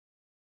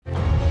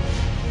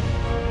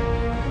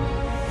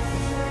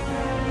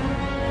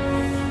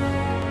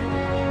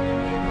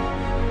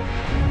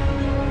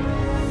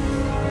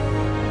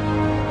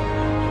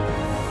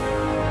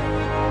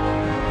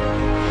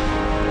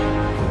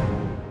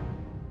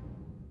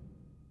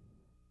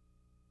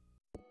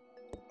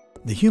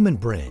The human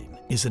brain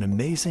is an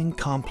amazing,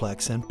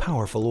 complex, and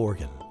powerful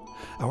organ.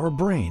 Our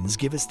brains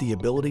give us the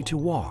ability to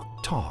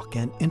walk, talk,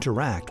 and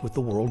interact with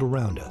the world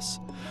around us.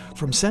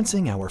 From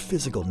sensing our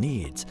physical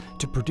needs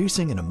to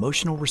producing an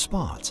emotional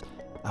response,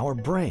 our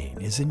brain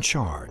is in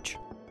charge.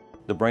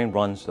 The brain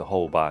runs the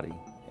whole body,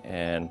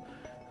 and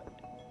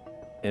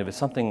if there's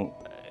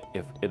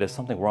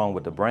something wrong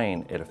with the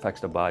brain, it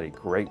affects the body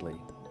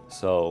greatly.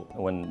 So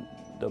when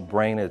the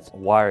brain is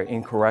wired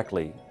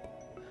incorrectly,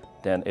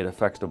 then it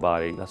affects the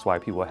body. That's why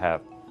people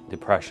have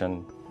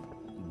depression,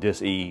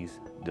 dis-ease,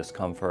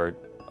 discomfort,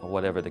 or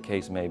whatever the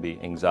case may be,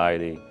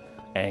 anxiety,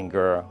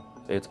 anger.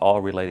 It's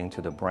all relating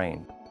to the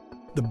brain.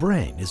 The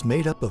brain is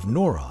made up of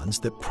neurons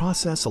that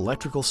process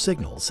electrical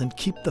signals and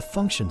keep the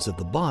functions of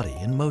the body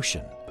in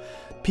motion.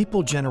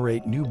 People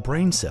generate new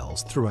brain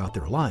cells throughout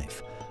their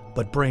life,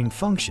 but brain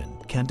function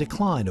can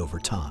decline over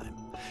time.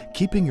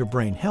 Keeping your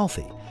brain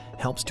healthy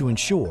helps to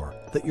ensure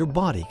that your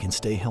body can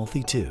stay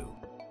healthy too.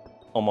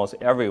 Almost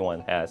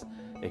everyone has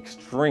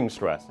extreme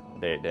stress.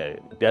 They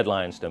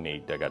deadlines to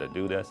meet, they got to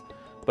do this.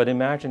 But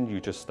imagine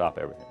you just stop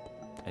everything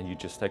and you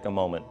just take a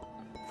moment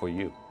for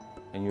you.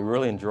 And you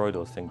really enjoy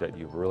those things that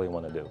you really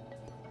want to do,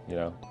 you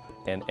know?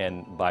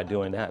 And by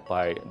doing that,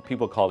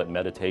 people call it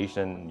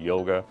meditation,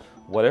 yoga,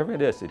 whatever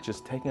it is, it's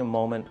just taking a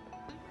moment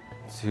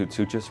to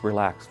just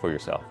relax for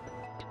yourself.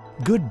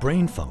 Good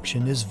brain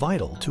function is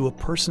vital to a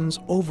person's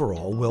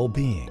overall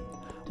well-being.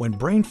 When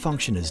brain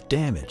function is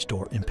damaged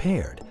or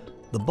impaired,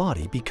 the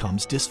body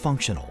becomes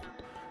dysfunctional.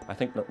 I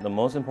think the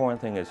most important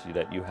thing is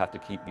that you have to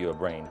keep your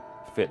brain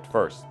fit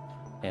first,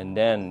 and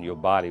then your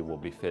body will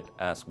be fit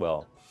as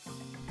well.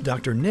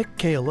 Dr. Nick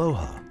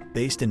Kealoha,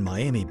 based in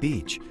Miami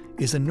Beach,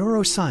 is a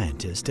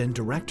neuroscientist and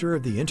director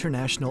of the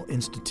International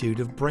Institute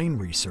of Brain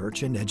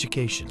Research and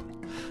Education.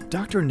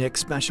 Dr. Nick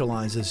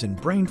specializes in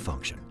brain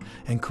function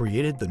and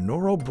created the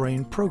Neuro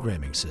Brain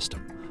Programming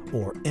System,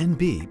 or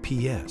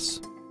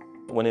NBPS.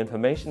 When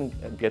information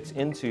gets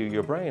into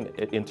your brain,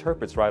 it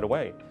interprets right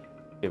away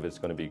if it's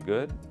going to be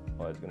good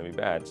or it's going to be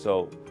bad.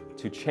 So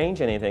to change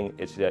anything,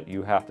 it's that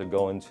you have to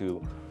go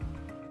into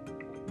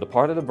the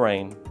part of the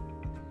brain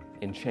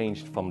and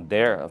change from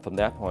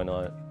that point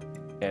on,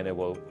 and it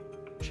will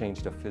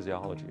change the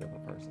physiology of a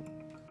person.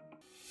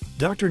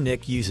 Dr.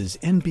 Nick uses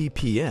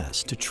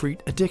NBPS to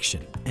treat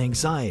addiction,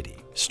 anxiety,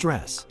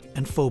 stress,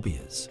 and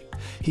phobias.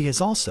 He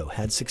has also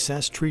had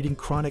success treating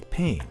chronic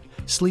pain,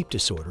 sleep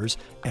disorders,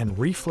 and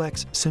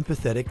reflex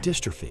sympathetic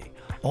dystrophy,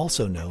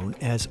 also known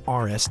as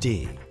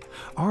RSD.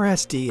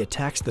 RSD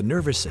attacks the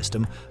nervous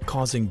system,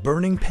 causing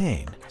burning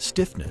pain,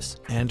 stiffness,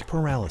 and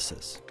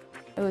paralysis.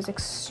 It was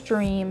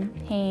extreme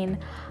pain.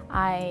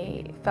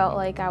 I felt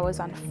like I was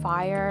on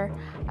fire.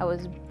 I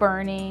was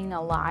burning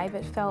alive,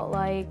 it felt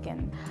like,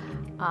 and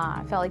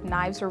I felt like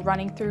knives were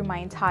running through my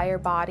entire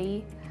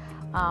body.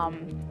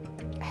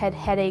 Had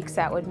headaches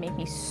that would make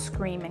me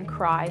scream and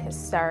cry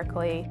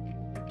hysterically.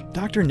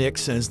 Dr. Nick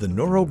says the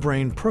Neuro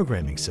Brain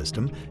Programming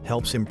System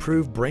helps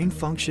improve brain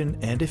function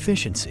and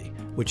efficiency,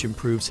 which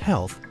improves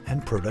health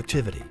and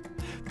productivity.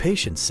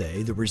 Patients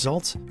say the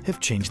results have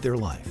changed their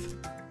life.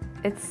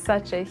 It's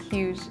such a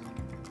huge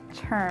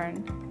turn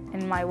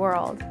in my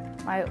world.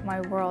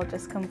 My world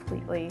just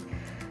completely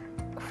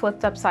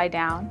flipped upside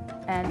down,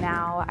 and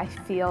now I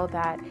feel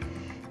that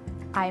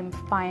I'm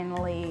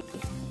finally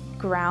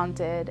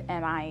grounded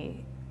and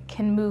I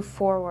can move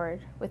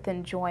forward with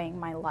enjoying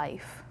my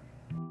life.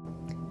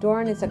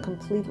 Dawn is a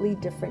completely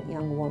different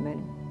young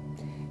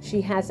woman.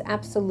 She has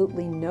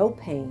absolutely no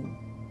pain,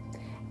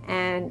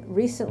 and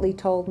recently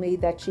told me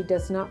that she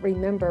does not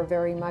remember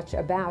very much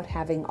about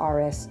having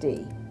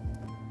RSD.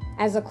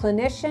 As a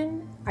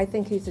clinician, I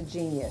think he's a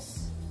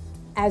genius.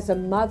 As a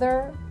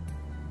mother,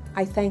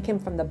 I thank him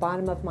from the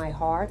bottom of my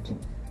heart,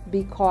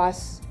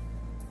 because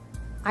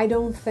I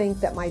don't think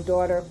that my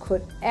daughter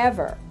could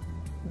ever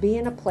be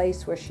in a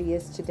place where she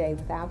is today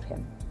without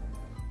him.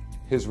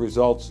 His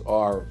results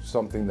are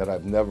something that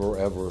I've never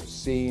ever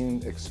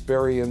seen,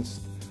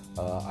 experienced.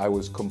 I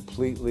was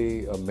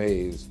completely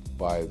amazed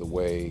by the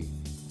way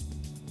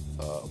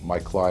my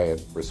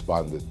client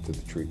responded to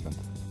the treatment.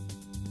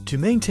 To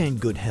maintain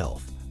good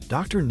health,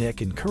 Dr.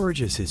 Nick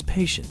encourages his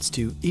patients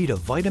to eat a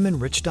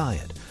vitamin-rich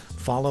diet,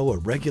 follow a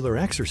regular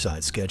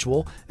exercise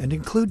schedule, and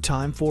include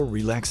time for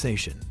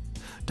relaxation.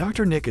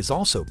 Dr. Nick is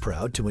also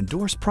proud to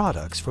endorse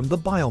products from the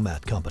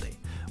BioMat company,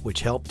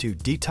 which help to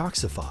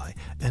detoxify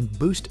and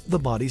boost the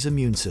body's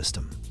immune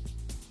system.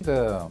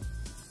 The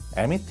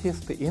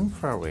amethyst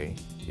infrared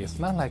is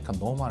not like a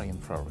normal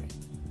infrared.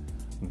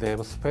 They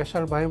have a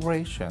special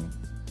vibration.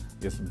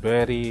 It's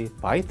very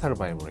vital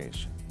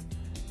vibration.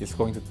 It's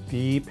going to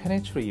deep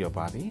penetrate your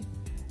body,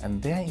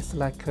 and then it's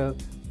like a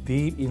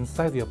deep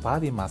inside your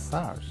body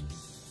massage.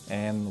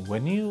 And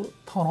when you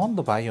turn on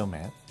the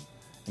BioMat,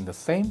 in the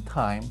same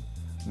time,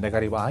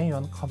 negative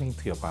ion coming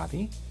to your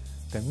body,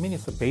 that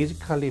means it's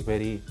basically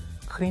very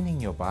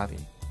cleaning your body.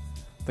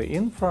 The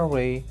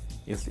infrared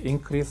is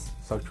increase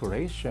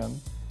circulation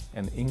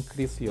and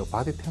increase your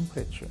body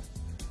temperature.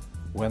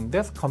 When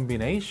that's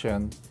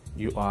combination,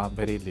 you are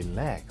very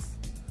relaxed.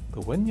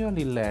 But when you're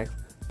relaxed,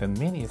 That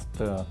means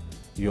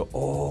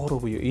all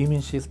of your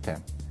immune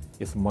system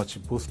is much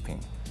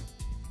boosting.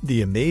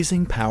 The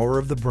amazing power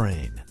of the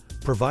brain,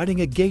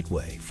 providing a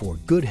gateway for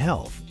good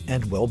health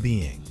and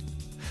well-being.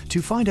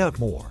 To find out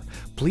more,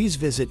 please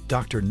visit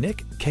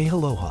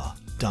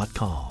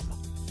drnickkealoha.com.